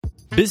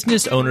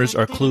Business owners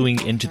are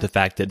cluing into the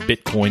fact that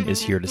Bitcoin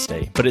is here to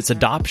stay, but its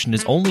adoption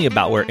is only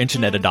about where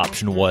internet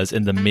adoption was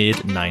in the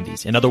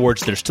mid-90s. In other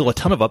words, there's still a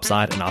ton of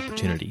upside and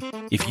opportunity.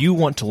 If you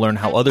want to learn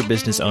how other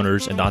business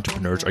owners and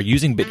entrepreneurs are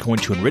using Bitcoin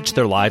to enrich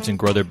their lives and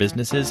grow their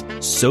businesses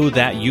so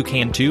that you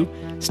can too,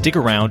 stick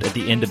around at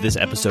the end of this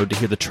episode to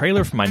hear the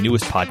trailer for my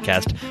newest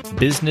podcast,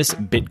 Business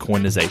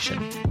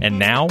Bitcoinization. And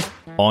now,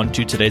 on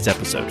to today's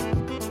episode.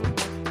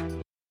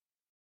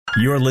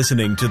 You're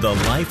listening to the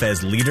Life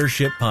as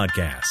Leadership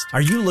Podcast.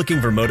 Are you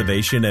looking for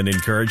motivation and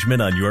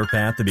encouragement on your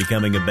path to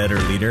becoming a better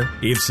leader?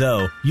 If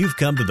so, you've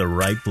come to the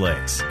right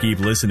place. Keep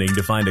listening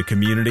to find a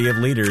community of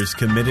leaders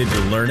committed to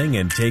learning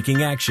and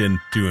taking action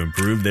to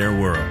improve their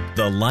world.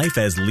 The Life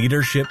as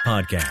Leadership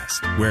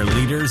Podcast, where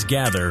leaders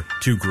gather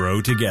to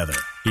grow together.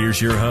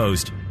 Here's your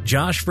host,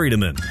 Josh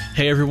Friedemann.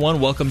 Hey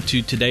everyone, welcome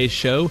to today's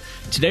show.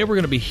 Today we're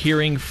going to be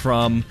hearing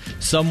from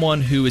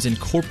someone who is in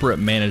corporate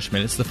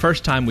management. It's the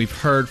first time we've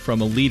heard from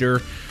a leader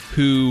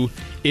who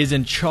is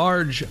in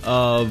charge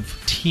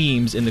of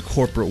teams in the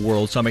corporate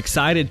world. So I'm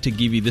excited to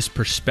give you this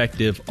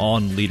perspective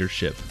on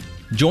leadership.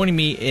 Joining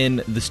me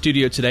in the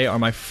studio today are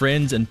my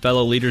friends and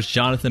fellow leaders,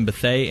 Jonathan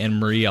Bethea and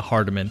Maria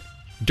Hardiman.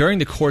 During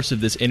the course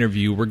of this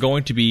interview, we're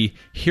going to be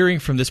hearing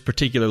from this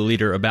particular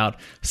leader about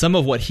some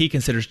of what he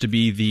considers to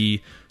be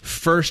the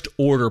first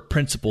order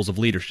principles of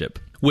leadership,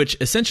 which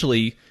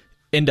essentially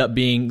end up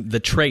being the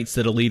traits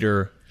that a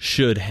leader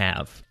should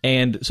have.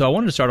 And so I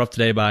wanted to start off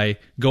today by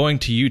going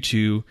to you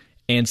two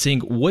and seeing,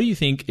 what do you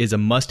think is a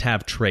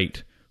must-have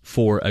trait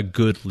for a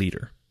good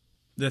leader?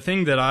 The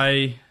thing that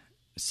I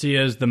see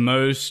as the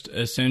most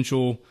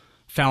essential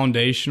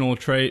foundational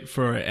trait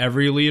for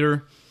every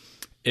leader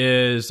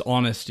is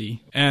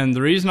honesty. And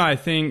the reason I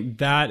think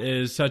that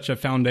is such a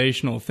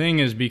foundational thing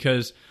is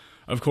because,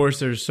 of course,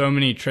 there's so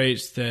many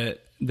traits that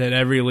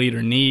every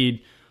leader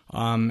need,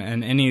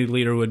 and any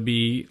leader would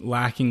be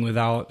lacking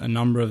without a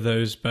number of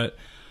those. But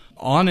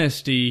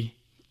honesty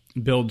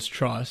builds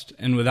trust,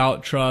 and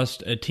without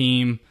trust, a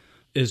team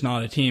is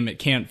not a team. It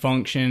can't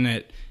function.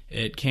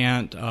 It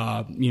can't.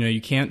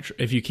 You can't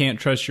if you can't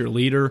trust your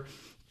leader.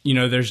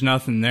 There's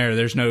nothing there.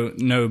 There's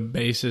no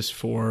basis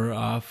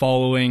for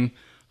following.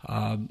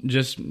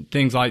 Just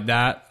things like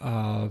that.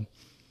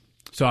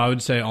 So I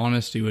would say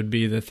honesty would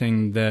be the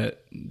thing that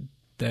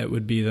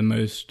would be the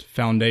most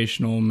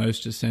foundational,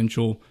 most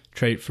essential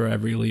trait for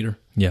every leader.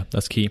 Yeah,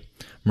 that's key.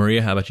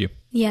 Maria, how about you?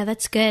 Yeah,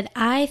 that's good.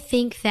 I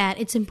think that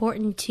it's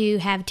important to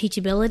have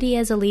teachability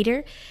as a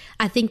leader.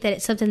 I think that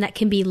it's something that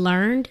can be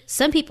learned.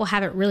 Some people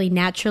have it really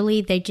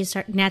naturally. They just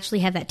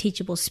naturally have that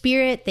teachable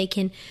spirit. They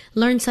can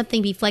learn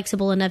something, be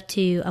flexible enough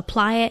to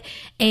apply it.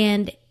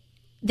 And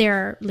there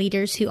are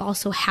leaders who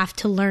also have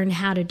to learn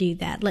how to do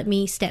that. Let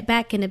me step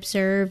back and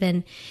observe.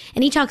 And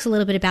he talks a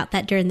little bit about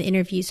that during the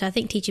interview. So I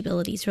think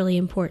teachability is really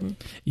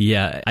important.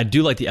 Yeah, I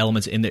do like the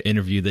elements in the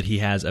interview that he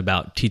has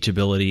about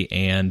teachability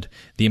and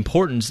the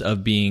importance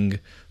of being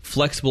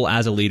flexible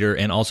as a leader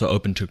and also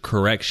open to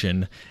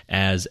correction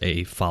as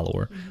a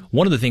follower. Mm-hmm.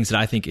 One of the things that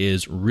I think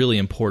is really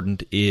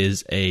important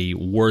is a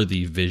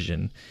worthy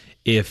vision.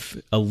 If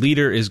a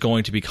leader is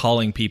going to be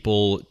calling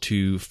people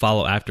to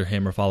follow after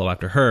him or follow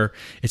after her,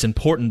 it's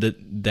important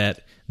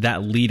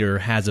that leader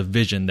has a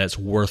vision that's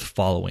worth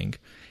following.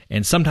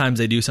 And sometimes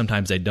they do,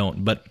 sometimes they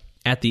don't. But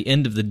at the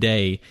end of the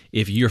day,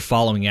 if you're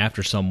following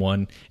after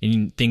someone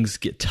and things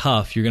get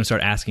tough, you're going to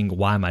start asking,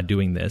 why am I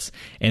doing this?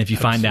 And if you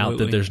find out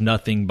that there's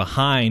nothing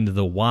behind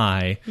the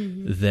why,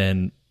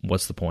 then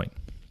what's the point?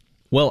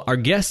 Well, our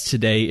guest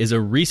today is a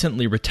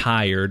recently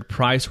retired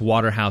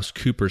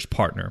PricewaterhouseCoopers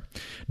partner.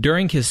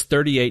 During his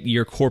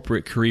 38-year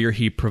corporate career,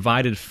 he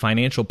provided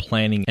financial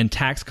planning and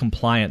tax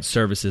compliance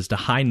services to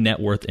high net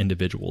worth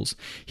individuals.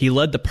 He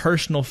led the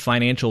personal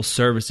financial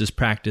services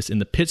practice in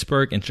the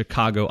Pittsburgh and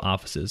Chicago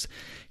offices.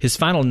 His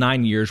final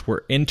 9 years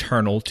were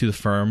internal to the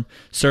firm,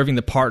 serving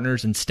the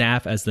partners and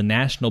staff as the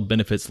national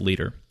benefits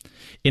leader.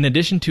 In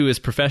addition to his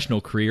professional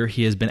career,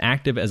 he has been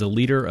active as a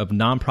leader of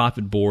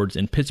nonprofit boards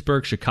in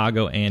Pittsburgh,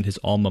 Chicago, and his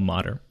alma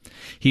mater.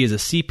 He is a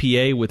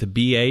CPA with a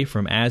BA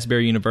from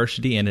Asbury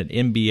University and an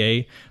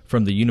MBA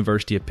from the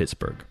University of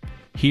Pittsburgh.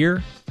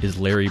 Here is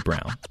Larry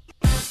Brown.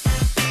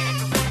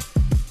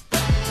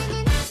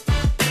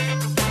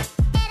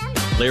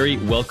 Larry,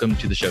 welcome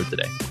to the show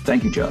today.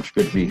 Thank you, Josh.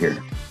 Good to be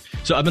here.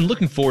 So I've been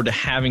looking forward to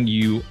having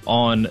you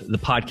on the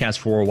podcast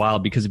for a while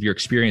because of your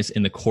experience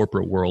in the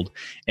corporate world.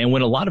 And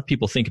when a lot of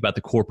people think about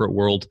the corporate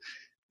world,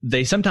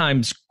 they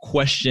sometimes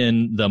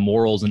question the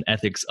morals and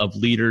ethics of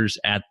leaders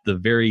at the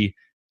very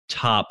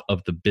top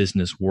of the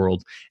business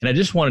world. And I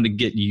just wanted to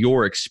get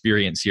your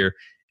experience here.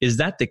 Is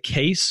that the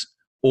case,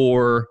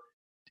 or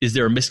is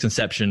there a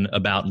misconception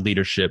about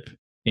leadership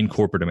in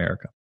corporate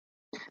America?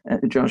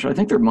 Josh, I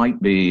think there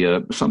might be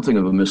something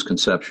of a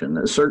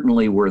misconception.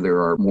 Certainly where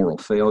there are moral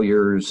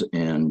failures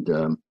and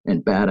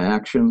bad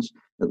actions,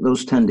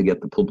 those tend to get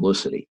the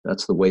publicity.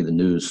 That's the way the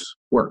news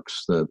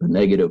works. The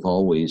negative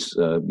always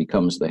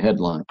becomes the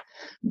headline.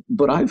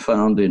 But I've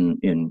found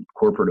in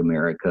corporate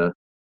America,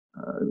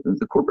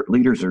 the corporate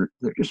leaders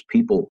they're just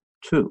people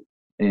too.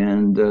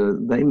 And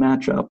they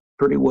match up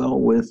pretty well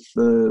with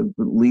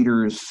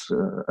leaders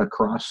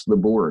across the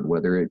board,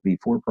 whether it be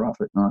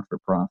for-profit,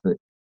 not-for-profit.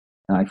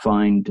 I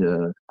find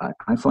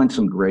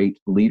some great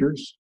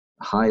leaders,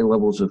 high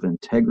levels of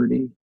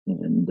integrity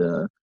and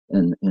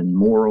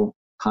moral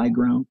high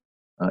ground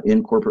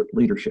in corporate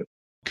leadership.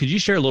 Could you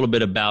share a little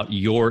bit about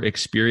your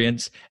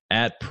experience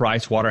at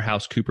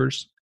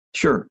PricewaterhouseCoopers?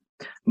 Sure.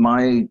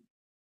 My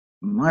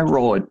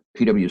role at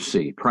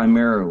PwC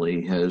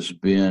primarily has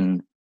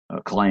been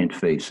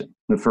client-facing.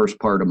 The first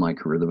part of my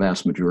career, the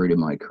vast majority of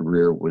my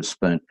career, was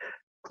spent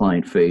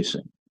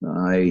client-facing.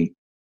 I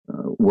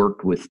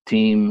worked with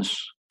teams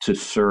to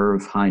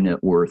serve high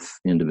net worth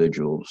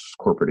individuals,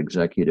 corporate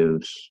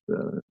executives,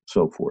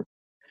 so forth.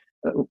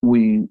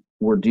 We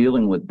were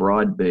dealing with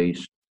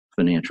broad-based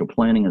financial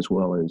planning as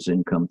well as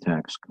income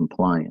tax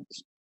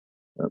compliance.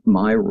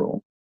 My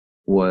role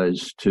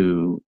was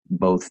to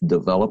both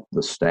develop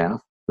the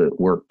staff that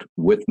worked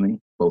with me,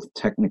 both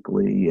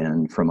technically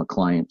and from a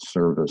client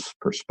service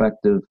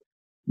perspective,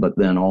 but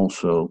then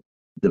also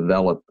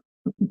develop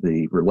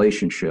the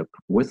relationship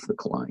with the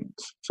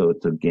clients. So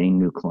to gain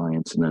new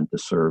clients and then to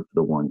serve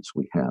the ones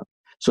we have.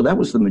 So that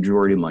was the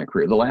majority of my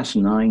career. The last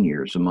 9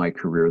 years of my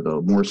career,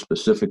 though, more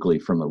specifically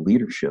from a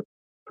leadership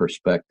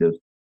perspective,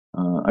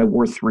 I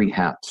wore 3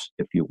 hats,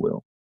 if you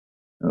will.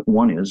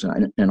 One is,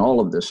 and all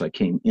of this, I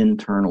came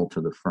internal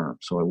to the firm,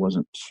 so I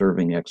wasn't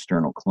serving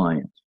external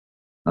clients.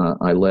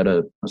 I led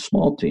a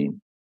small team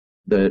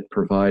that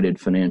provided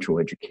financial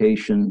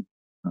education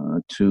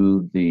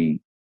to the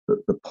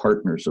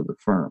partners of the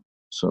firm.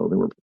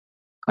 So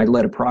I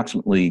led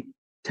approximately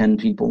 10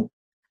 people.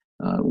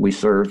 We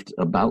served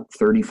about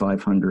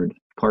 3,500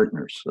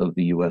 partners of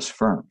the U.S.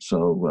 firm.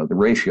 So the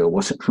ratio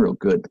wasn't real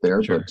good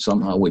there, Sure. But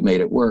somehow we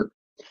made it work.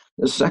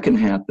 The second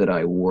hat that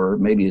I wore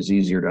maybe is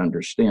easier to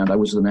understand. I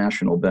was the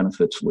national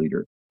benefits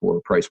leader for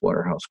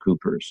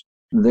PricewaterhouseCoopers.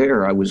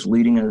 There, I was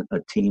leading a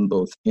team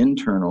both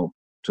internal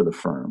to the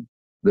firm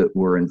that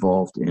were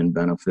involved in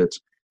benefits,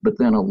 but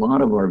then a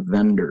lot of our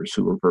vendors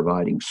who were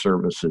providing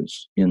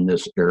services in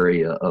this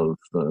area of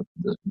the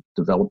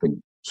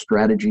developing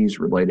strategies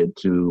related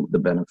to the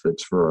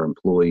benefits for our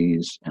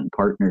employees and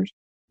partners,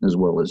 as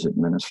well as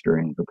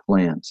administering the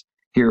plans.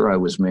 Here I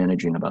was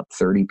managing about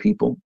 30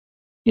 people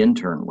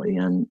internally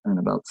and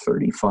about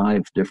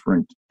 35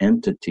 different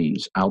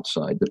entities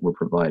outside that were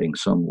providing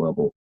some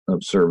level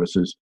of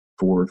services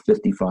for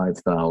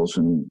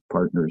 55,000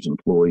 partners,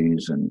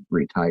 employees, and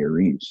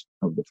retirees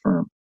of the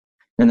firm.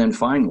 And then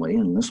finally,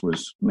 and this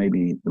was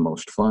maybe the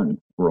most fun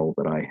role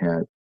that I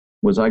had,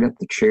 was I got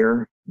to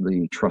chair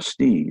the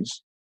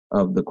trustees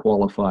of the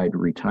qualified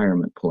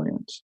retirement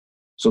plans.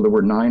 So there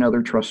were 9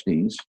 other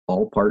trustees,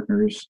 all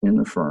partners in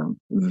the firm,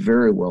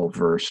 very well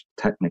versed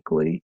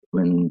technically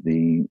in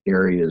the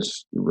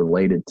areas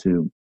related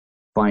to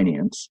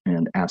finance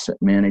and asset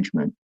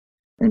management.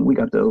 And we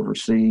got to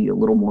oversee a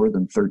little more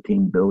than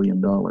 $13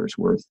 billion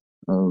worth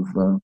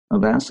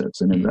of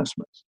assets and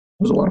investments.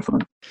 It was a lot of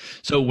fun.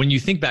 So when you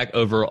think back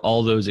over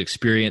all those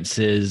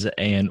experiences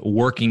and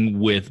working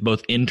with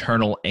both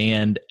internal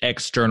and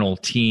external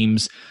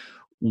teams,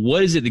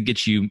 what is it that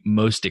gets you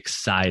most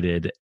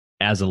excited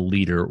as a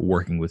leader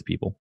working with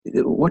people?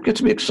 What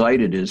gets me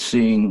excited is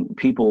seeing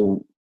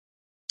people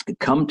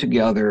come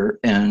together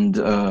and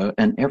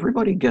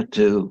everybody get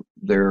to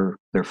their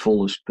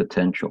fullest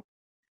potential.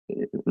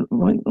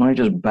 Let me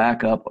just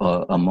back up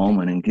a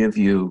moment and give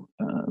you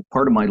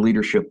part of my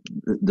leadership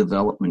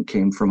development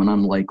came from an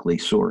unlikely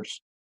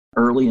source.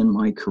 Early in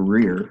my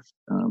career,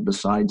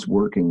 besides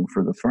working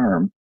for the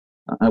firm,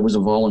 I was a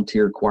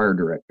volunteer choir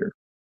director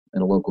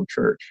at a local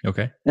church.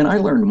 Okay. And I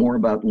learned more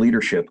about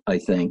leadership, I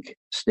think,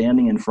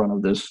 standing in front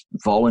of this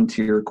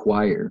volunteer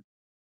choir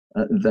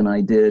than I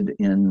did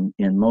in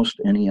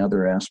most any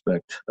other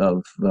aspect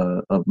of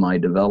my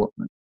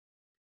development.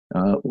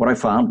 What I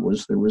found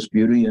was there was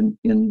beauty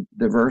in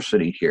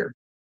diversity here,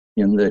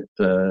 in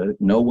that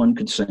no one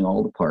could sing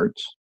all the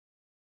parts.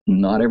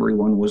 Not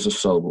everyone was a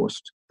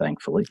soloist,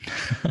 thankfully.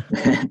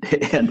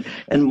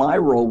 and my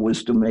role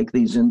was to make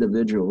these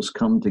individuals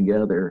come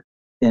together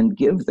and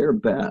give their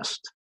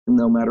best,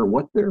 no matter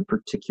what their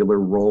particular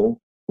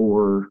role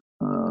or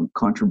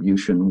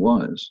contribution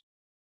was.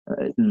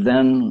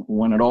 Then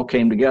when it all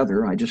came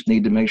together, I just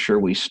need to make sure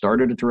we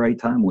started at the right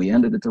time, we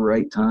ended at the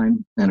right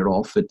time, and it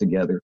all fit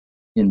together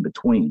in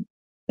between.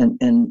 And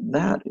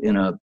that, in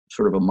a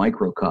sort of a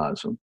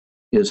microcosm,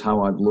 is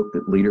how I've looked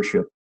at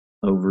leadership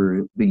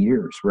over the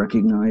years,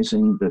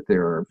 recognizing that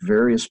there are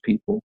various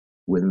people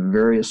with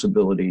various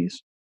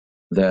abilities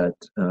that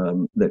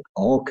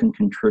all can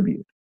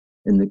contribute.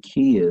 And the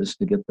key is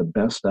to get the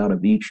best out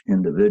of each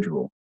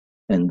individual,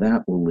 and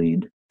that will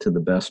lead to the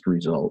best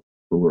result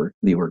for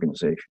the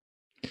organization.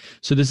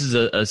 So this is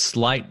a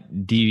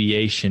slight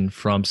deviation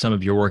from some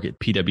of your work at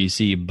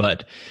PwC,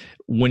 but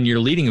when you're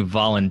leading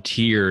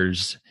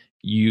volunteers,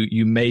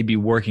 you may be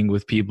working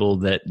with people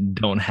that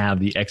don't have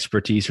the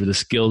expertise or the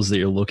skills that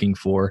you're looking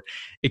for.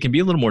 It can be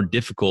a little more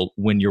difficult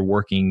when you're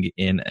working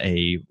in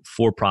a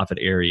for-profit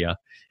area.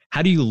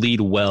 How do you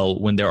lead well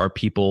when there are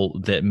people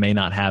that may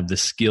not have the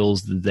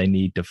skills that they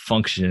need to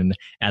function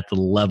at the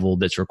level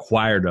that's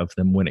required of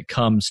them when it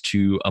comes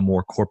to a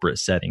more corporate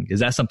setting? Is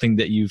that something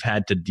that you've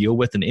had to deal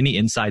with, and any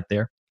insight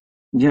there?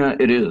 Yeah,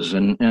 it is.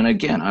 And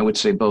again, I would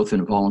say both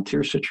in a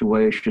volunteer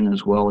situation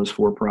as well as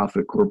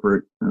for-profit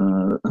corporate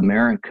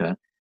America,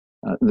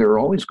 there are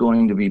always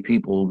going to be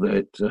people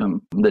that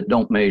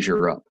don't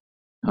measure up.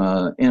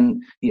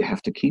 And you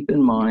have to keep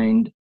in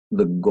mind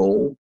the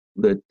goal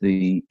that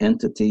the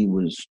entity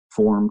was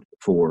formed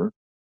for,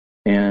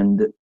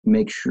 and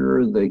make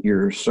sure that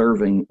you're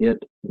serving it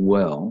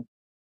well,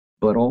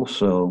 but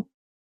also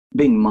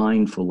being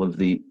mindful of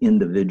the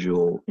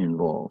individual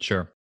involved.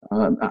 Sure.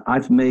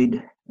 I've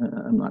made,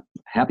 I'm not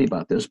happy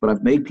about this, but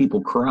I've made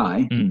people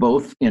cry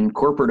both in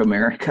corporate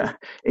America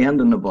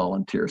and in the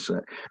volunteer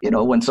set. You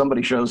know, when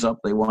somebody shows up,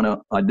 they want to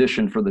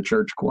audition for the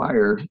church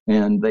choir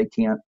and they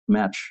can't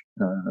match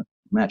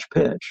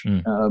pitch.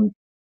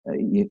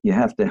 You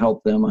have to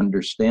help them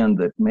understand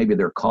that maybe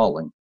their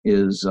calling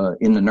is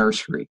in the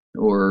nursery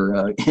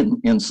or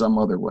in some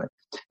other way.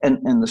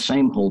 And the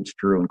same holds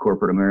true in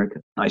corporate America.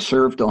 I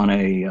served on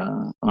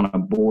a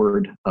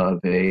board of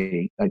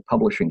a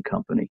publishing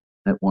company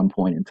at one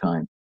point in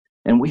time.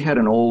 And we had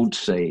an old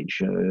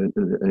sage,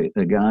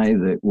 a guy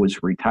that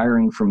was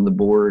retiring from the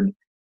board,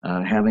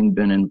 having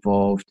been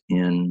involved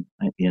in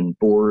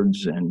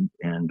boards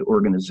and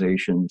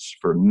organizations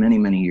for many,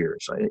 many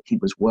years. He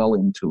was well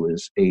into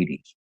his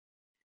 80s.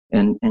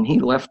 And he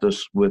left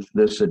us with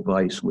this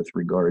advice with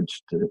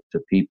regards to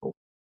people.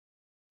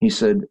 He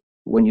said,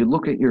 when you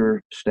look at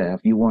your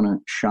staff, you want to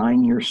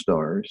shine your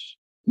stars,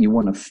 you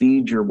want to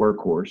feed your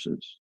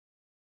workhorses,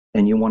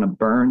 and you want to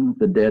burn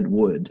the dead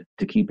wood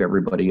to keep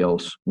everybody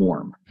else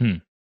warm.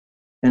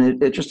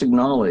 And it just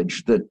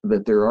acknowledged that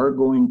there are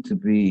going to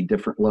be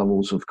different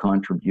levels of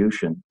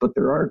contribution, but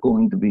there are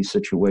going to be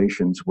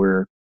situations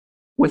where,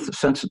 with the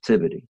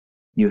sensitivity,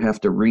 you have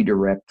to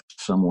redirect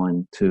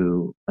someone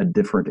to a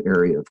different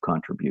area of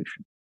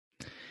contribution.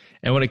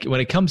 And when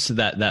it comes to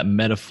that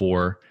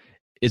metaphor,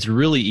 it's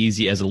really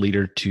easy as a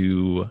leader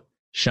to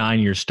shine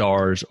your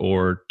stars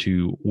or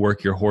to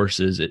work your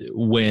horses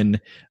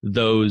when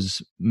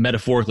those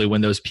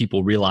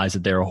people realize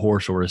that they're a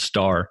horse or a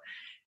star.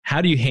 How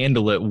do you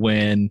handle it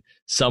when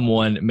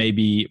someone may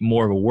be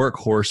more of a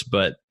workhorse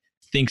but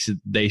thinks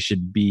that they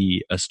should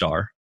be a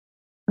star?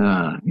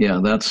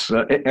 That's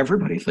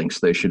everybody thinks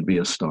they should be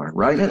a star,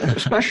 right?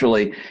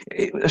 especially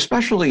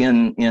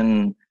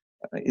in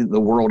the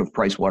world of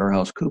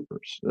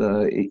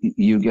PricewaterhouseCoopers.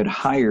 You get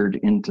hired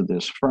into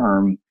this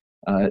firm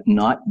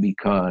not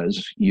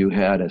because you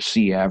had a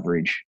C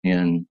average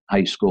in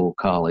high school,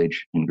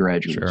 college, and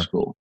graduate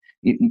school.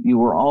 You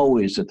were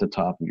always at the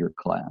top of your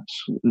class.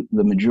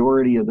 The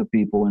majority of the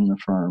people in the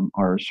firm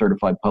are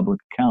certified public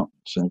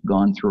accountants and have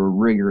gone through a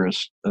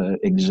rigorous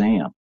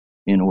exam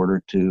in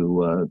order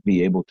to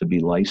be able to be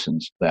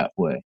licensed that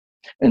way.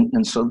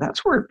 And so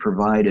that's where it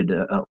provided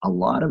a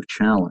lot of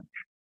challenge,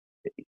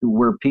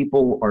 where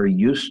people are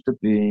used to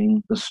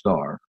being the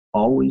star,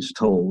 always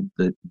told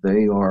that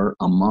they are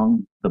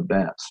among the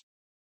best.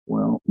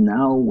 Well,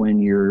 now when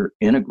you're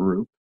in a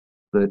group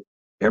that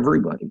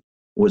everybody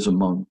was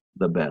among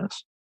the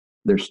best,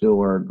 there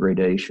still are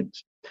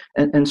gradations.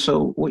 And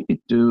so what you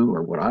do,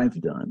 or what I've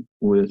done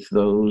with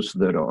those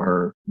that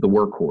are the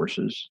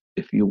workhorses,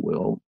 if you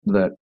will,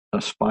 that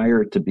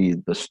aspire to be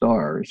the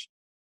stars,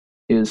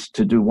 is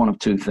to do one of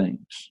two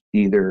things.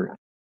 Either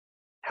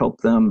help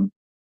them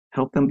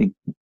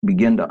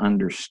begin to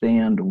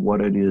understand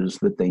what it is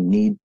that they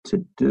need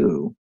to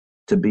do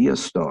to be a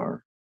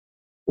star,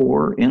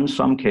 or in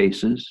some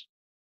cases,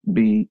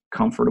 be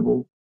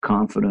comfortable,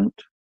 confident,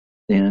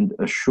 and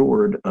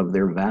assured of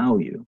their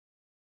value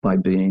by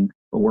being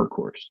a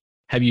workhorse.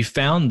 Have you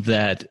found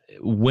that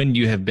when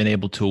you have been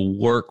able to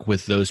work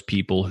with those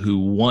people who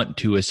want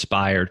to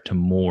aspire to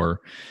more,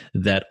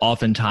 that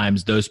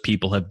oftentimes those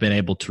people have been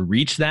able to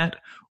reach that,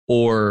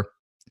 or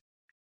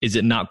is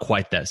it not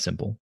quite that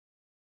simple?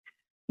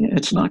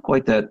 It's not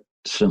quite that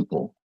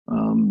simple.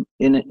 And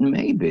it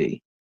may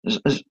be.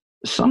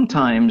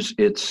 Sometimes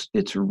it's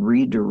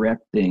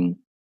redirecting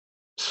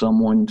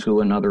someone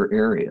to another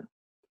area.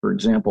 For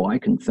example, I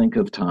can think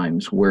of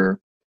times where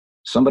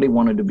somebody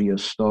wanted to be a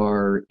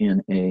star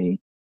in a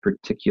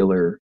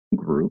particular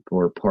group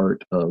or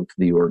part of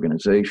the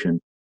organization,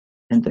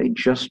 and they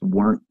just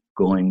weren't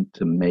going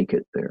to make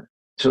it there.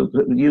 So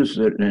use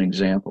an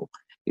example.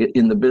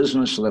 In the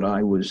business that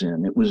I was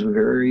in, it was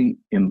very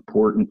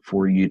important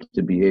for you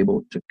to be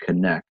able to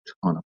connect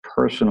on a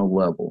personal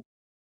level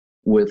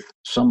with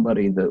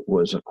somebody that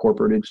was a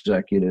corporate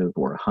executive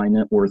or a high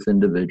net worth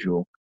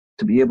individual,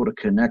 to be able to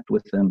connect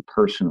with them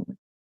personally.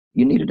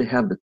 You needed to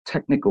have the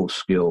technical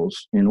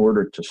skills in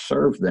order to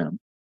serve them,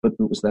 but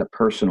it was that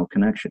personal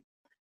connection.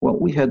 Well,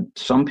 we had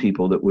some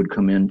people that would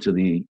come into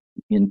the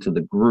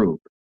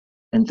group,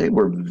 and they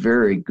were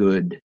very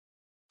good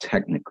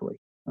technically.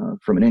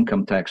 From an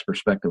income tax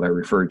perspective, I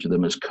referred to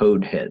them as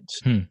code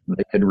heads.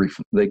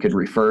 They could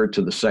refer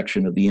to the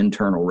section of the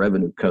Internal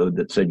Revenue Code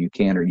that said you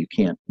can or you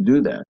can't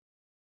do that.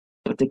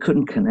 but they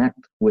couldn't connect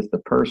with the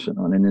person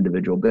on an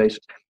individual basis.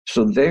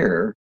 So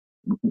there,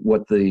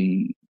 what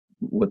the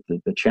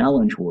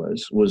challenge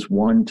was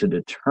one, to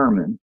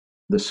determine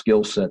the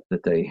skill set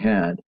that they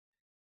had,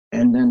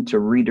 and then to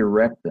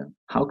redirect them.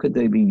 How could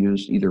they be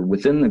used either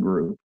within the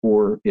group,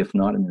 or if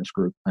not in this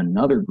group,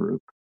 another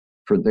group,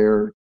 for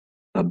their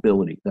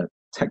ability, that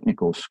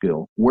technical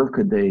skill? Where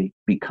could they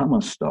become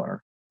a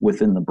star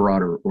within the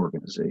broader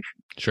organization?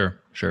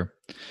 Sure.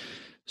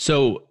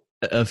 So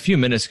a few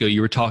minutes ago,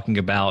 you were talking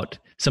about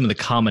some of the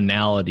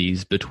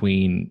commonalities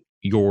between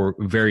your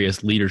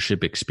various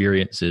leadership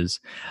experiences.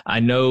 I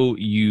know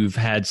you've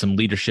had some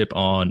leadership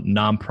on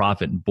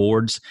nonprofit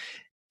boards.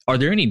 Are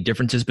there any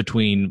differences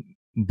between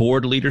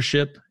board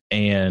leadership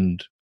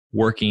and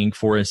working,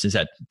 for instance,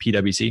 at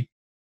PwC?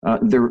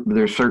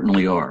 There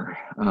certainly are.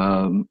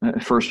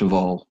 First of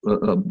all,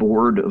 a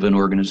board of an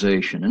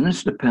organization, and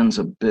this depends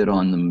a bit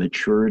on the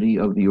maturity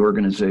of the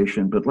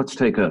organization, but let's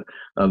take a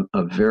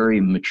very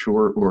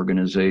mature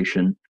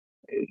organization.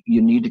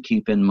 You need to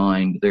keep in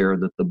mind there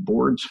that the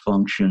board's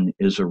function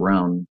is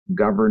around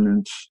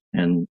governance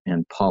and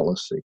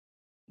policy,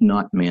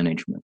 not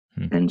management.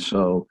 And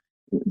so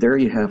there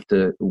you have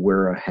to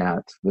wear a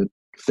hat that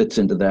fits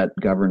into that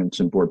governance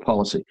and board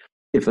policy.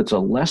 If it's a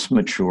less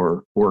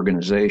mature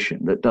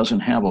organization that doesn't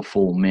have a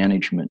full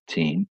management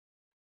team,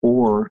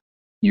 or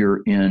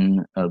you're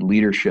in a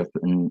leadership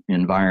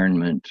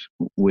environment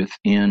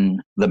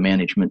within the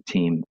management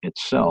team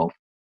itself,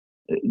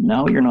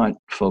 now you're not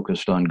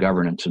focused on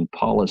governance and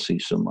policy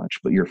so much,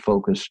 but you're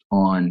focused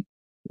on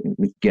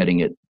getting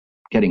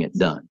it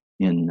done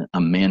in a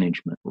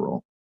management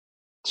role.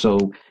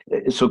 So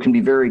it can be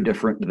very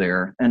different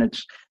there, and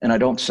I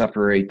don't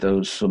separate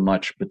those so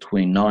much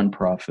between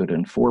nonprofit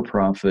and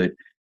for-profit,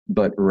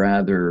 but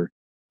rather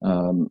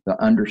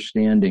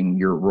understanding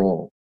your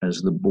role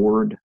as the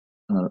board,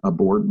 a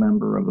board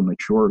member of a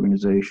mature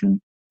organization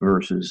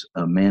versus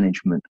a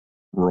management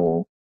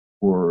role,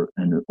 or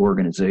an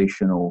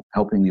organizational,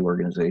 helping the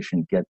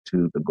organization get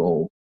to the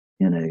goal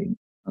in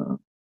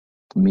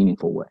a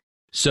meaningful way.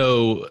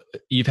 So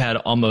you've had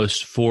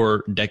almost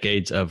 4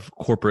 decades of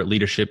corporate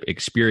leadership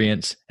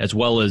experience, as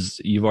well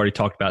as you've already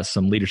talked about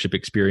some leadership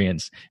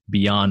experience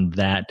beyond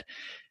that.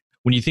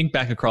 When you think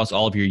back across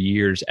all of your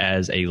years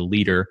as a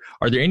leader,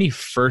 are there any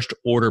first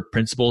order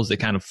principles that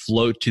kind of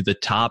float to the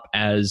top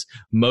as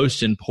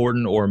most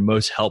important or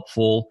most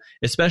helpful,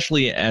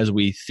 especially as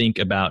we think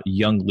about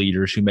young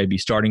leaders who may be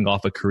starting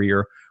off a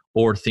career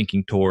or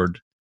thinking toward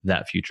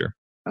that future?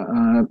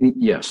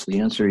 Yes, the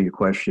answer to your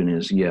question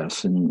is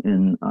yes.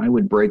 And I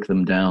would break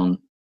them down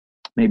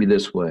maybe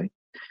this way.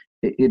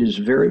 It is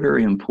very,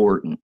 very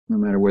important, no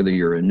matter whether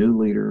you're a new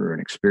leader or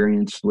an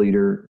experienced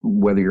leader,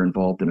 whether you're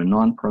involved in a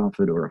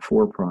nonprofit or a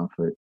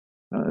for-profit,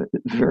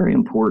 it's very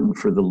important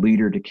for the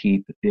leader to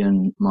keep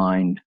in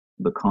mind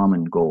the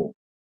common goal.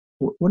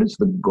 What is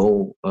the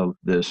goal of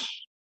this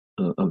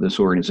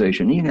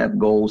organization? You have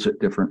goals at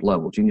different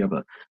levels. You can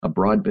have a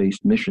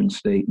broad-based mission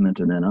statement,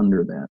 and then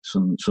under that,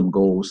 some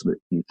goals that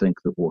you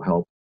think that will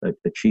help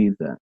achieve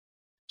that.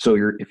 So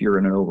if you're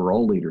in an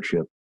overall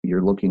leadership,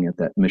 you're looking at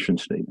that mission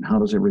statement. How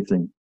does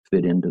everything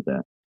fit into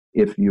that?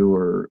 If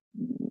you're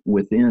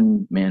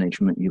within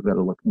management, you've got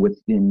to look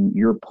within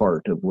your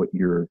part of what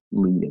you're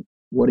leading.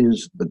 What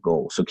is the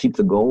goal? So keep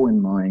the goal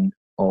in mind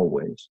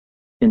always.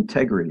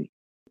 Integrity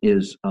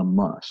is a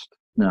must.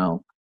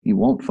 Now, you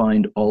won't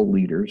find all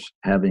leaders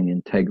having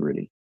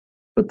integrity,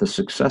 but the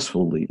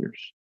successful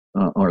leaders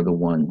are the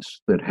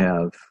ones that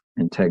have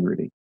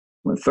integrity.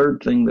 The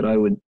third thing that I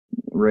would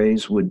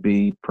raise would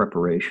be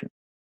preparation.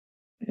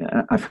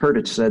 I've heard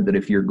it said that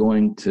if you're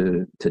going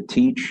to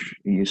teach,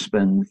 you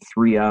spend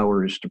 3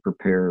 hours to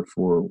prepare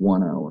for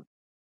 1 hour.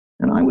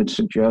 And I would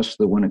suggest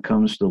that when it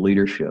comes to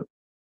leadership,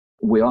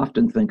 we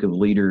often think of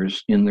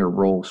leaders in their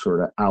role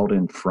sort of out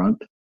in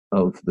front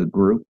of the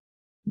group.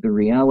 The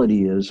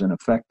reality is an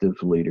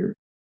effective leader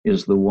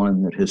is the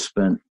one that has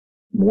spent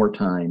more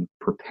time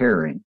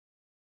preparing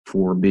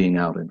for being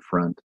out in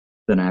front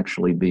than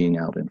actually being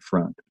out in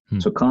front.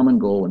 So common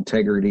goal,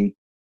 integrity,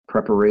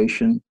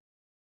 preparation,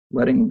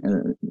 letting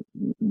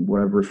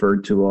what I've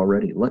referred to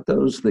already, let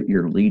those that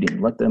you're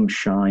leading, let them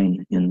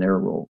shine in their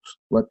roles.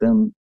 Let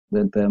them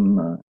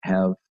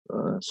have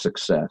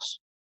success.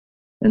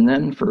 And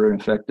then for an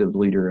effective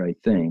leader, I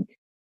think,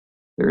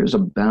 there is a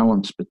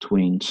balance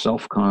between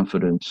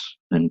self-confidence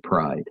and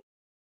pride.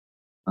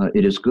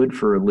 It is good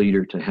for a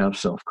leader to have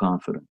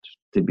self-confidence,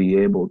 to be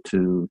able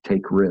to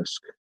take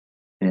risk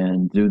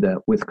and do that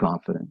with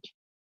confidence.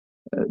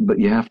 But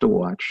you have to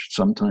watch.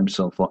 Sometimes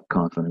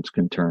self-confidence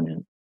can turn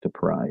into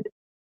pride.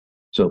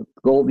 So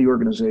goal of the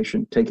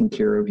organization, taking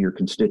care of your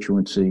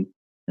constituency,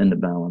 and the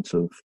balance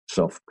of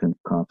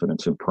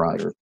self-confidence and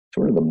pride are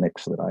sort of the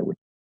mix that I would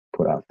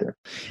put out there.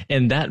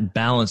 And that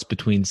balance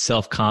between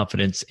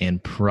self-confidence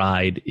and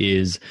pride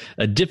is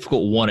a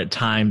difficult one at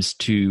times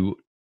to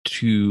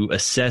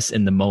assess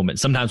in the moment.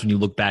 Sometimes when you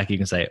look back, you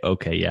can say,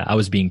 okay, yeah, I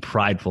was being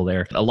prideful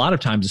there. A lot of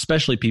times,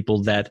 especially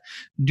people that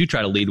do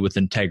try to lead with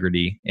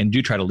integrity and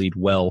do try to lead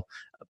well,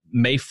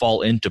 may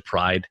fall into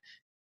pride.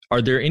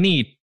 Are there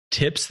any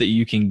tips that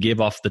you can give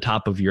off the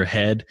top of your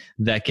head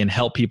that can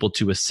help people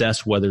to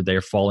assess whether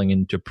they're falling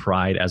into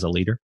pride as a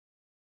leader?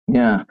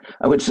 Yeah,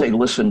 I would say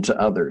listen to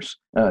others.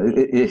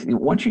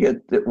 Once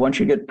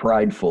you get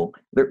prideful,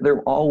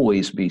 there'll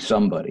always be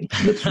somebody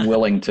that's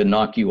willing to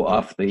knock you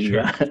off the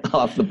Sure.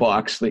 off the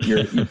box that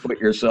you put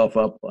yourself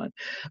up on.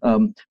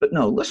 But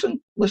no, listen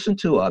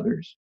to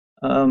others.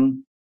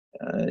 Don't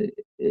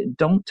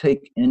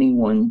take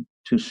anyone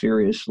too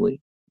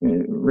seriously.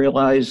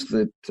 Realize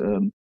that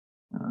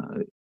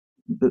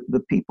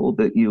the people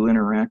that you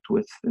interact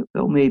with,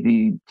 they'll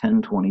maybe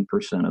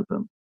 10-20% of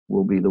them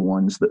will be the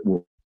ones that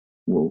will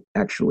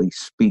actually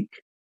speak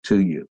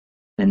to you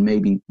and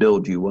maybe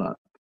build you up.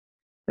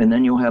 And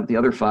then you'll have the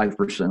other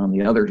 5% on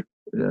the other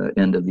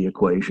end of the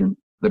equation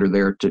that are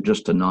there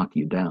to knock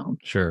you down.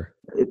 Sure.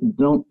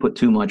 Don't put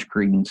too much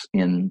credence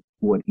in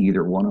what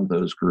either one of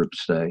those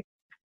groups say,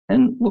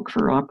 and look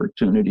for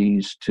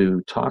opportunities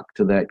to talk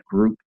to that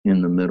group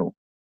in the middle.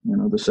 You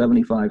know, the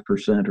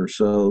 75% or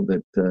so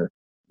that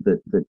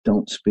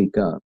don't speak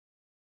up,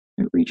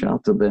 and reach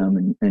out to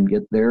them and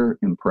get their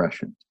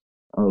impression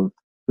of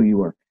who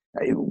you are.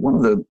 One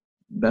of the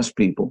best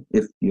people,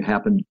 if you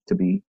happen to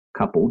be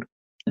coupled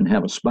and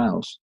have a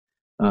spouse,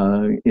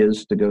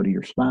 is to go to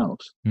your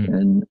spouse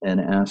and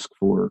ask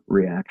for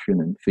reaction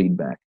and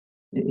feedback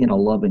in a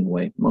loving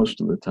way.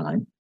 Most of the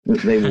time,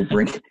 they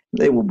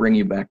will bring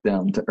you back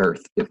down to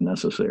earth if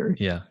necessary.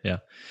 Yeah.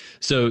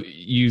 So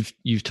you've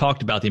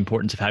talked about the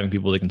importance of having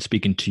people that can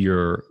speak into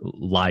your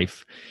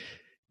life.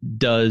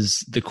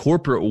 Does the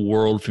corporate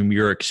world, from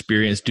your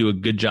experience, do a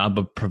good job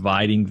of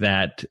providing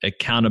that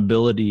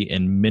accountability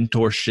and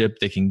mentorship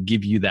that can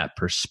give you that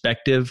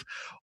perspective?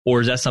 Or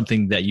is that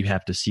something that you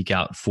have to seek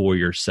out for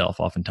yourself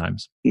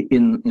oftentimes?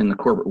 In the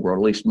corporate world,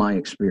 at least my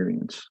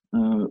experience,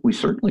 we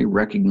certainly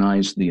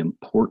recognize the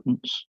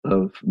importance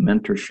of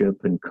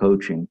mentorship and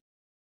coaching,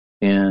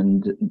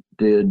 and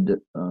did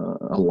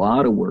a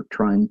lot of work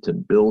trying to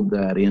build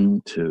that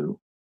into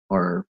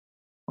our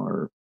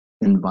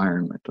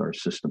environment, our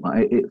system.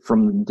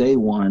 From day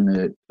one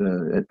at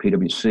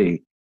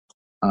PwC,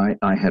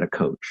 I had a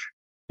coach,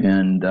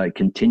 and I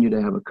continue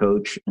to have a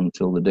coach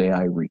until the day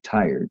I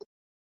retired.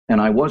 And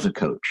I was a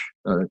coach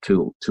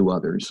to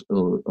others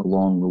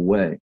along the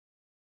way.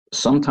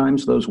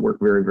 Sometimes those work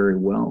very, very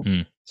well.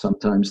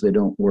 Sometimes they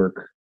don't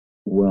work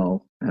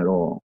well at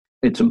all.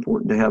 It's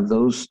important to have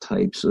those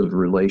types of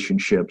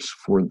relationships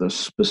for the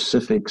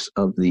specifics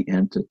of the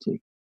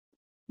entity.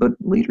 But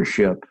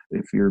leadership,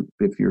 if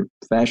you're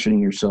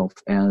fashioning yourself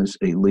as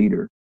a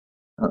leader,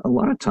 a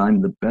lot of time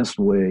the best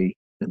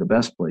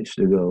place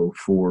to go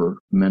for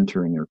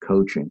mentoring or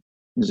coaching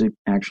is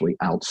actually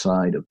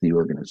outside of the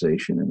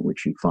organization in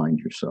which you find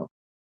yourself.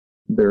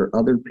 There are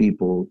other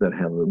people that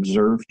have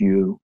observed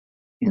you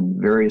in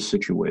various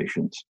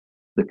situations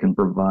that can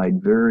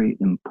provide very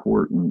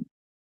important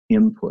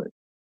input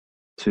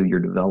to your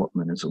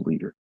development as a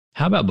leader.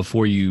 How about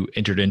before you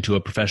entered into a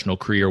professional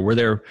career? Were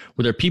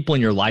there people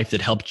in your life that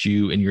helped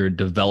you in your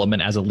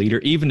development as a leader,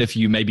 even if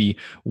you maybe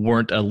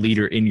weren't a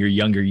leader in your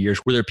younger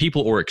years? Were there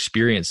people or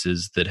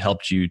experiences that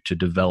helped you to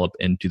develop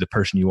into the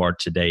person you are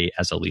today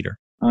as a leader?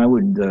 I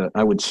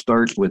would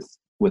start with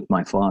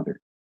my father.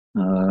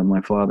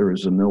 My father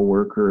was a mill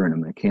worker and a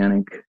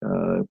mechanic.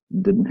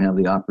 Didn't have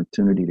the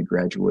opportunity to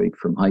graduate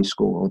from high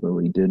school, although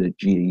he did a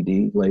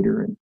GED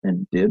later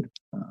and did.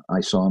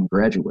 I saw him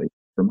graduate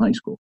from high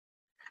school.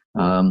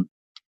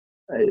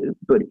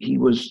 But he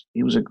was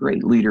a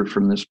great leader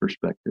from this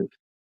perspective.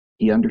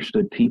 He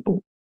understood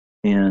people,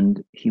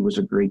 and he was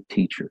a great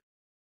teacher.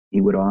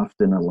 He would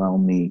often allow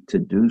me to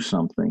do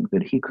something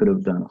that he could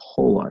have done a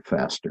whole lot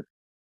faster,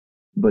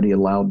 but he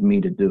allowed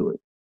me to do it,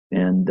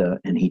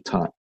 and he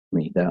taught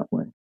me that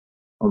way.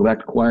 I'll go back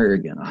to choir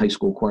again, a high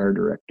school choir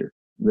director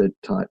that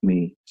taught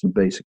me some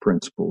basic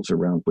principles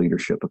around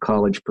leadership, a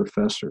college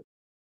professor.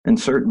 And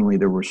certainly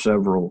there were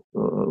several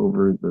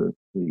over the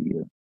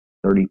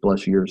 30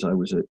 plus years I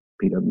was at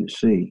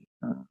PwC,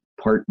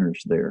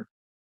 partners there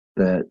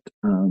that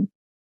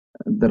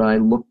I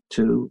looked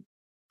to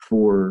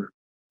for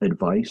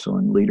advice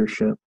on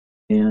leadership,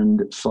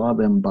 and saw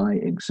them by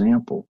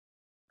example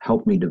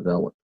help me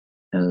develop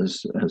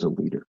as a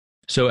leader.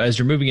 So as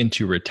you're moving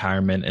into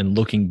retirement and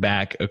looking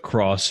back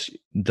across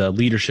the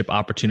leadership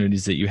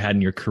opportunities that you had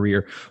in your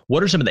career,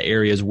 what are some of the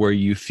areas where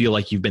you feel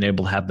like you've been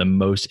able to have the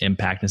most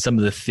impact, and some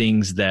of the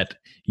things that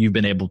you've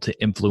been able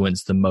to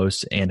influence the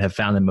most and have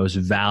found the most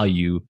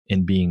value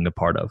in being a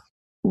part of?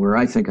 Where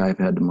I think I've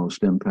had the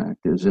most impact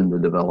is in the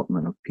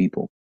development of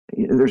people.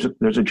 There's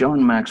a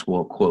John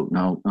Maxwell quote.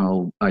 Now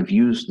I've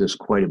used this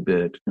quite a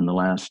bit in the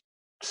last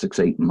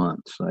 6-8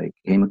 months. I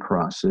came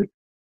across it,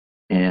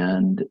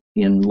 and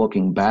in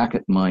looking back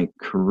at my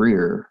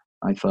career,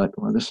 I thought,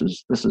 well, this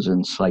is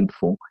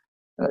insightful.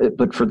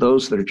 But for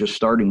those that are just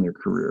starting their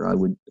career,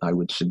 I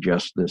would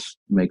suggest this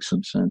makes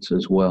some sense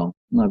as well.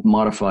 And I've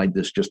modified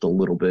this just a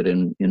little bit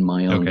in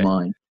my own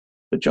mind.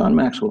 But John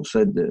Maxwell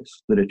said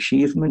this, that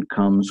achievement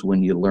comes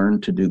when you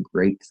learn to do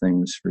great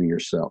things for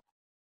yourself.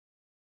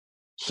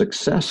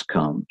 Success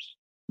comes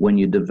when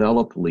you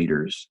develop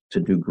leaders to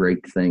do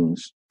great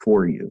things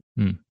for you.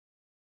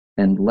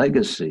 And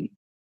legacy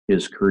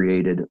is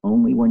created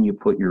only when you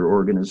put your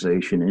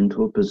organization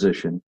into a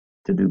position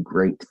to do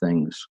great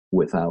things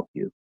without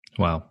you.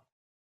 Wow.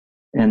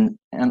 And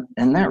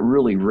that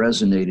really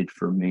resonated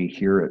for me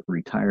here at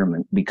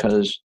retirement,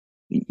 because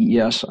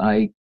yes,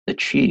 I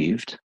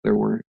achieved. There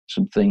were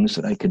some things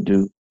that I could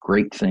do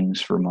great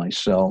things for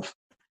myself.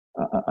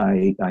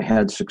 I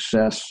had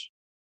success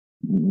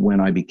when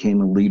I became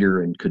a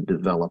leader and could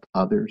develop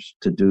others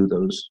to do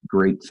those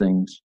great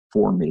things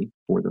for me,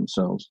 for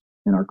themselves,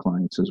 and our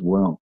clients as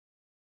well.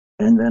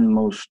 And then I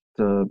was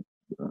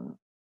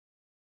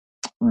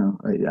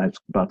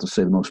about to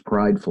say the most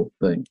prideful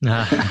thing.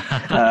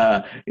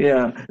 Not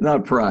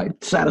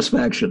pride,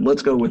 satisfaction.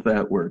 Let's go with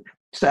that word.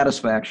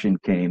 Satisfaction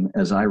came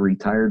as I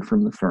retired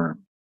from the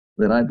firm,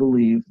 that I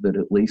believe that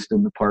at least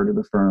in the part of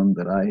the firm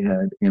that I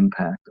had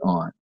impact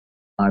on,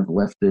 I've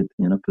left it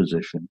in a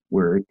position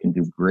where it can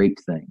do great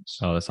things.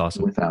 Oh, that's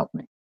awesome. Without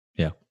me.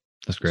 Yeah,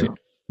 that's great. So,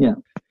 yeah.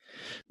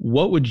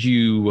 What would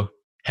you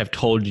have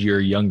told your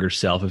younger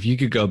self if you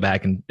could go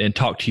back and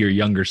talk to your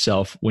younger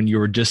self when you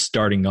were just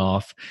starting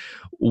off?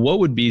 What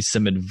would be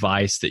some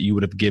advice that you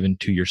would have given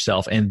to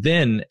yourself? And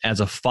then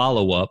as a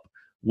follow-up,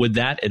 would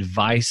that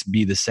advice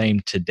be the same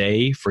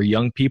today for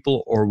young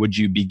people, or would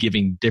you be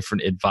giving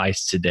different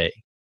advice today?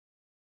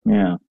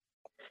 Yeah.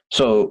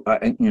 So,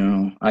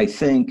 I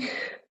think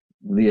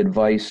the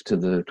advice to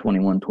the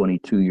 21,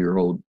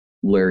 22-year-old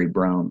Larry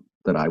Brown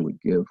that I would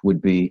give would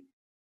be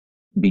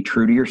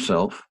true to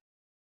yourself,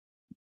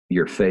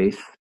 your faith,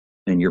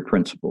 and your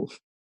principles.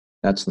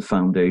 That's the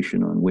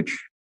foundation on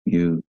which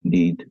you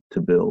need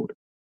to build.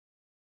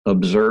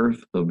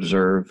 Observe,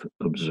 observe,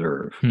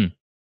 observe.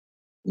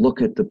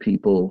 Look at the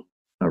people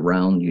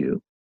around you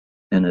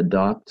and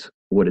adopt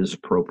what is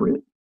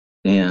appropriate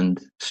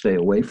and stay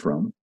away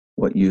from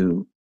what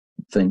you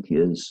think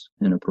is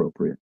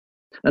inappropriate.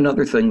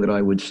 Another thing that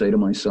I would say to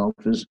myself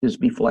is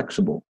be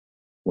flexible.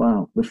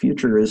 Wow, the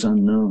future is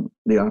unknown.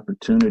 The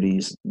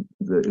opportunities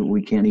that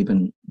we can't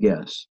even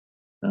guess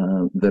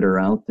that are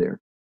out there.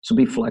 So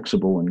be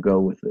flexible and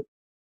go with it.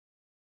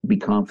 Be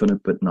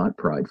confident but not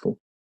prideful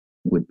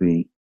would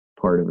be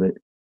part of it.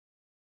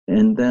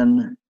 And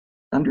then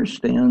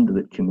understand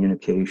that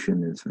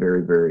communication is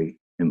very, very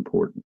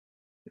important.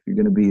 If you're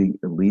going to be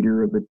a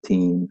leader of a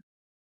team,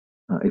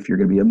 if you're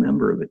going to be a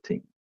member of a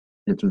team,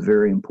 it's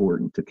very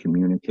important to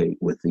communicate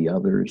with the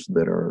others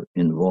that are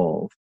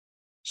involved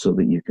so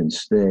that you can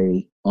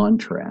stay on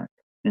track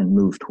and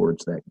move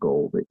towards that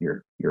goal that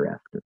you're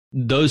after.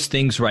 Those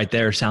things right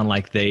there sound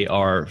like they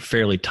are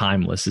fairly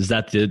timeless. Is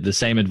that the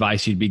same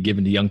advice you'd be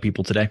giving to young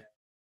people today?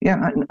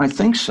 Yeah, I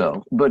think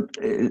so. But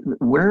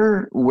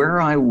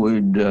where I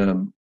would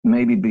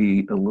maybe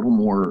be a little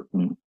more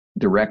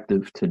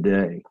directive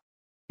today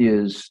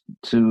is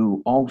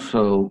to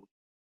also,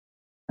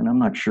 and I'm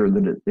not sure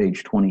that at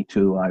age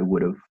 22 I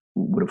would have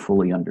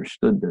fully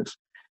understood this,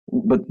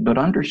 but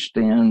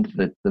understand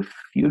that the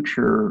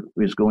future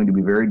is going to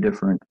be very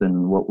different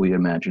than what we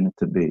imagine it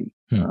to be.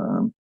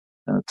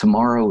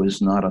 Tomorrow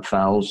is not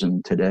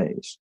 1,000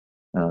 todays.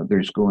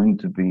 There's going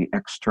to be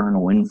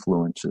external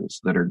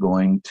influences that are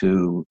going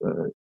to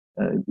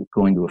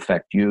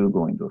affect you,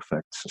 going to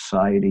affect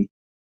society.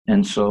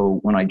 And so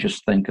when I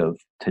just think of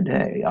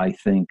today, I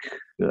think,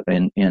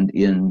 and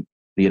in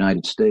the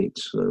United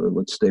States,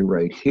 let's stay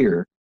right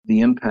here, the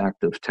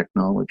impact of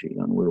technology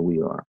on where we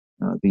are,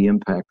 the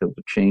impact of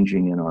the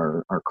changing in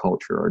our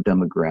culture, our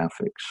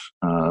demographics,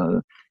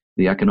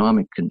 the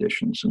economic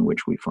conditions in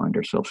which we find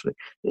ourselves today.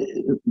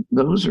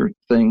 Those are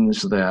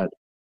things that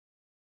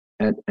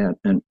at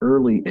an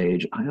early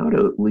age, I ought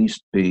to at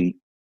least be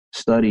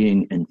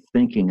studying and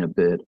thinking a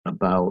bit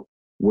about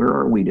where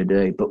are we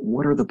today, but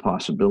what are the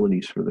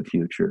possibilities for the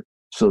future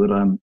so that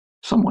I'm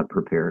somewhat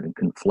prepared and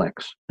can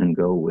flex and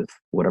go with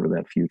whatever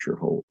that future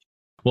holds.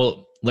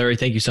 Well, Larry,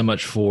 thank you so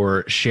much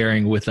for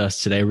sharing with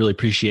us today. I really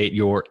appreciate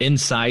your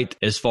insight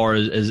as far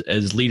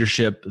as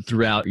leadership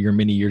throughout your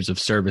many years of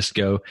service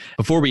go.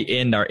 Before we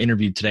end our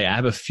interview today, I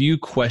have a few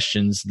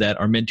questions that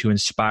are meant to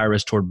inspire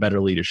us toward better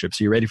leadership.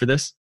 So you ready for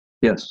this?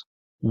 Yes.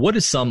 What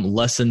is some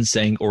lesson,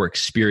 saying, or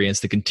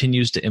experience that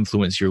continues to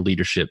influence your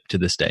leadership to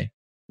this day?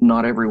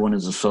 Not everyone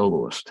is a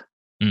soloist,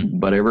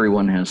 but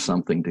everyone has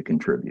something to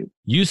contribute.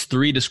 Use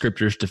 3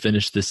 descriptors to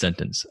finish this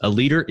sentence. A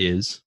leader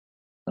is?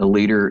 A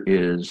leader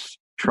is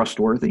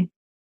trustworthy.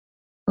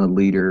 A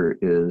leader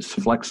is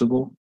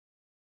flexible.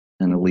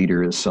 And a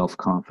leader is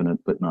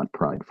self-confident but not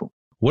prideful.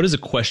 What is a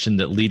question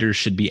that leaders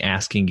should be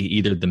asking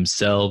either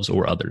themselves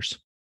or others?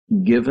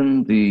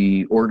 Given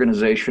the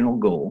organizational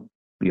goal,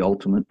 the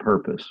ultimate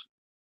purpose,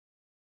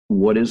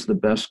 what is the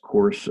best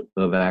course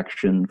of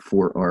action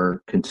for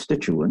our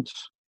constituents,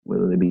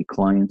 whether they be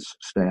clients,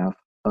 staff,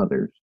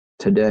 others,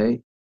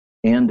 today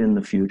and in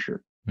the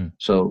future?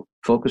 So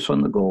focus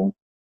on the goal.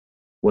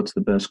 What's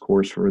the best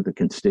course for the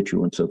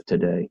constituents of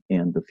today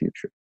and the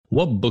future?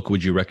 What book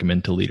would you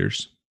recommend to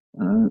leaders?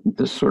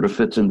 This sort of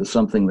fits into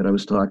something that I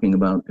was talking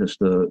about just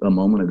a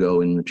moment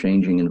ago in the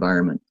changing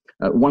environment.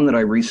 One that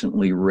I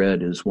recently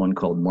read is one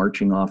called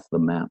Marching Off the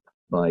Map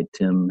by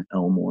Tim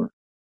Elmore.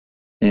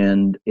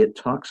 And it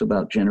talks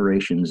about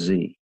Generation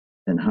Z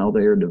and how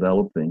they are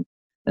developing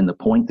and the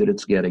point that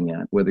it's getting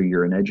at, whether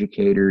you're an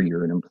educator,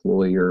 you're an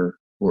employer,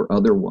 or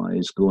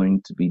otherwise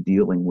going to be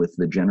dealing with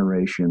the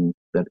generation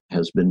that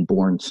has been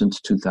born since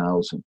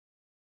 2000,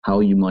 how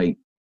you might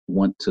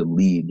want to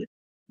lead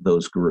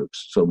those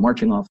groups. So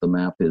Marching Off the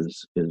Map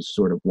is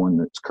sort of one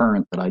that's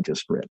current that I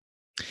just read.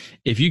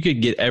 If you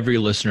could get every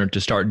listener to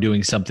start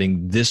doing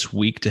something this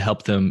week to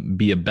help them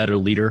be a better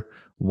leader,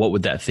 what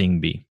would that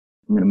thing be?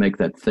 I'm going to make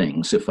that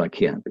things if I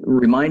can.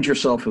 Remind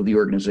yourself of the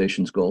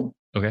organization's goal,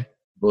 Okay.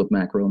 both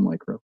macro and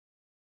micro.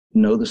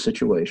 Know the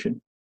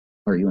situation.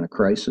 Are you in a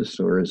crisis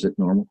or is it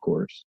normal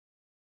course?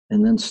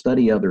 And then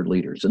study other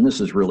leaders. And this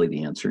is really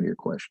the answer to your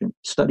question.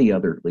 Study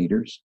other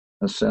leaders,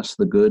 assess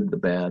the good, the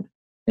bad,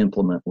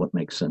 implement what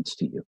makes sense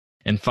to you.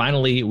 And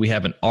finally, we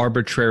have an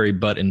arbitrary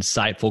but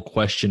insightful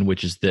question,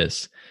 which is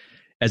this.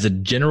 As a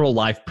general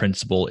life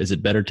principle, is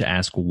it better to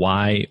ask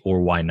why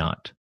or why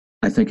not?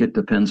 I think it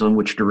depends on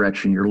which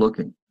direction you're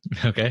looking.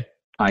 Okay.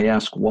 I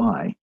ask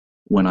why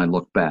when I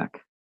look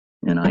back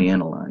and I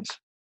analyze.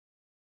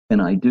 And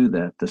I do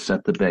that to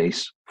set the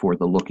base for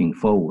the looking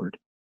forward,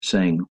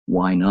 saying,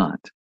 why not?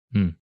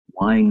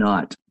 Why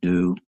not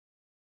do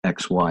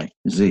X, Y,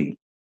 Z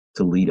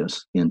to lead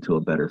us into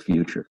a better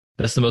future?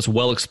 That's the most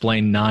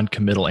well-explained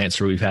non-committal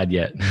answer we've had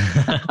yet.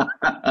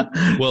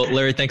 Well,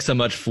 Larry, thanks so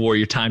much for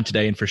your time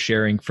today and for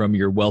sharing from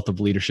your wealth of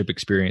leadership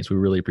experience. We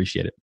really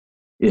appreciate it.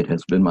 It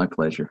has been my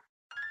pleasure.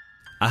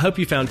 I hope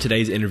you found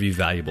today's interview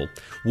valuable.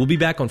 We'll be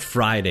back on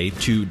Friday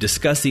to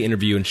discuss the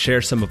interview and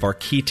share some of our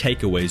key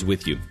takeaways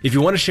with you. If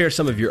you want to share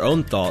some of your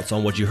own thoughts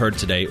on what you heard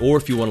today, or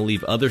if you want to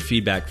leave other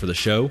feedback for the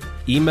show,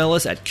 email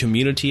us at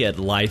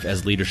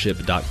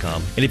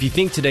community@lifeasleadership.com. And if you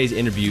think today's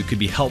interview could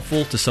be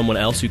helpful to someone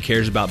else who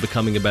cares about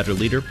becoming a better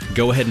leader,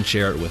 go ahead and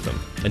share it with them.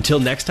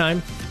 Until next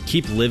time,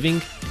 keep living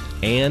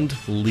and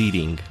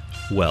leading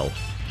well.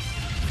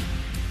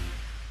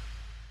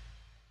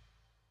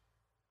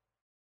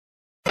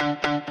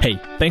 Hey,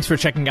 thanks for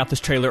checking out this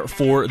trailer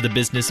for the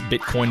Business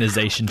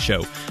Bitcoinization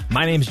Show.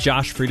 My name's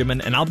Josh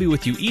Friedemann, and I'll be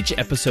with you each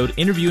episode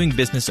interviewing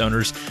business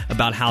owners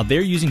about how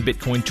they're using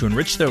Bitcoin to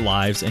enrich their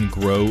lives and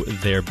grow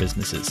their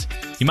businesses.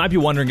 You might be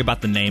wondering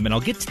about the name, and I'll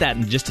get to that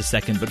in just a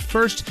second, but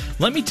first,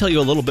 let me tell you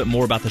a little bit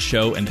more about the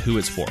show and who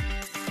it's for.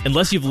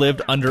 Unless you've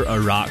lived under a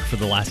rock for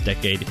the last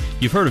decade,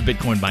 you've heard of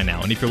Bitcoin by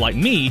now. And if you're like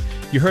me,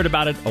 you heard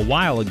about it a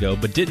while ago,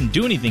 but didn't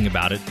do anything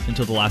about it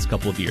until the last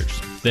couple of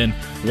years. Then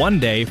one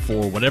day,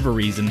 for whatever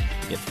reason,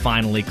 it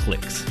finally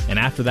clicks. And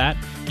after that,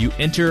 you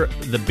enter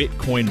the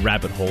Bitcoin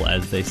rabbit hole,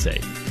 as they say.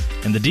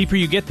 And the deeper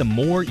you get, the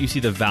more you see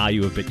the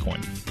value of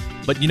Bitcoin.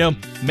 But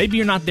maybe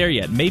you're not there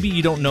yet. Maybe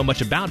you don't know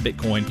much about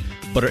Bitcoin,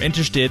 but are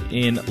interested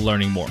in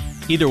learning more.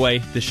 Either way,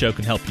 this show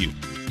can help you.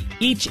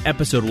 Each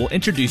episode will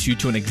introduce you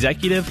to an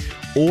executive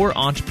or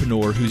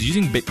entrepreneur who's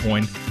using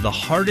Bitcoin, the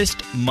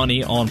hardest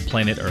money on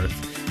planet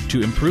Earth,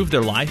 to improve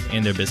their life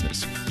and their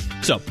business.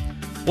 So,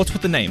 what's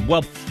with the name?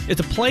 Well,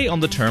 it's a play on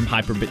the term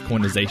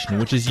hyper-Bitcoinization,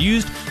 which is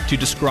used to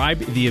describe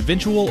the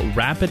eventual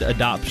rapid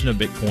adoption of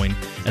Bitcoin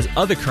as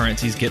other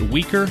currencies get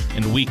weaker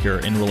and weaker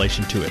in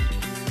relation to it.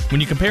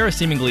 When you compare a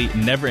seemingly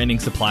never-ending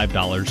supply of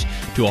dollars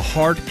to a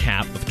hard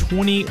cap of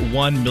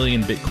 21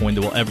 million Bitcoin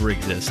that will ever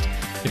exist,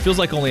 it feels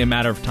like only a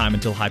matter of time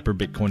until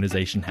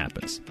hyper-Bitcoinization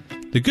happens.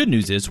 The good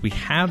news is we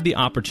have the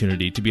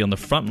opportunity to be on the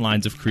front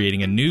lines of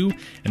creating a new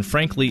and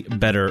frankly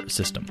better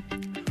system.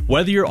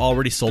 Whether you're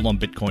already sold on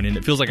Bitcoin and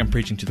it feels like I'm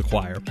preaching to the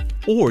choir,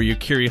 or you're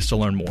curious to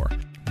learn more,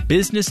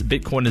 Business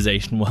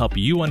Bitcoinization will help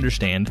you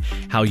understand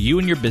how you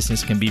and your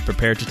business can be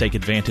prepared to take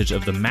advantage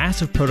of the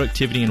massive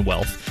productivity and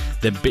wealth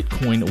that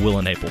Bitcoin will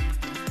enable.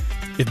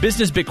 If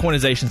Business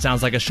Bitcoinization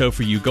sounds like a show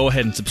for you, go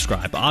ahead and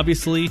subscribe.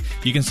 Obviously,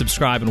 you can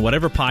subscribe in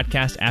whatever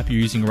podcast app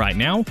you're using right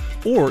now,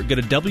 or go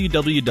to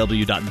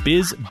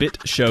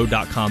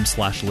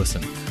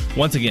www.bizbitshow.com/listen.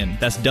 Once again,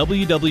 that's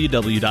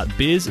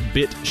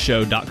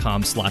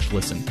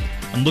www.bizbitshow.com/listen.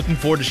 I'm looking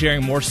forward to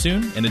sharing more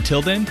soon, and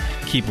until then,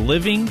 keep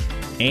living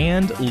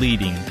and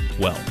leading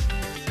well.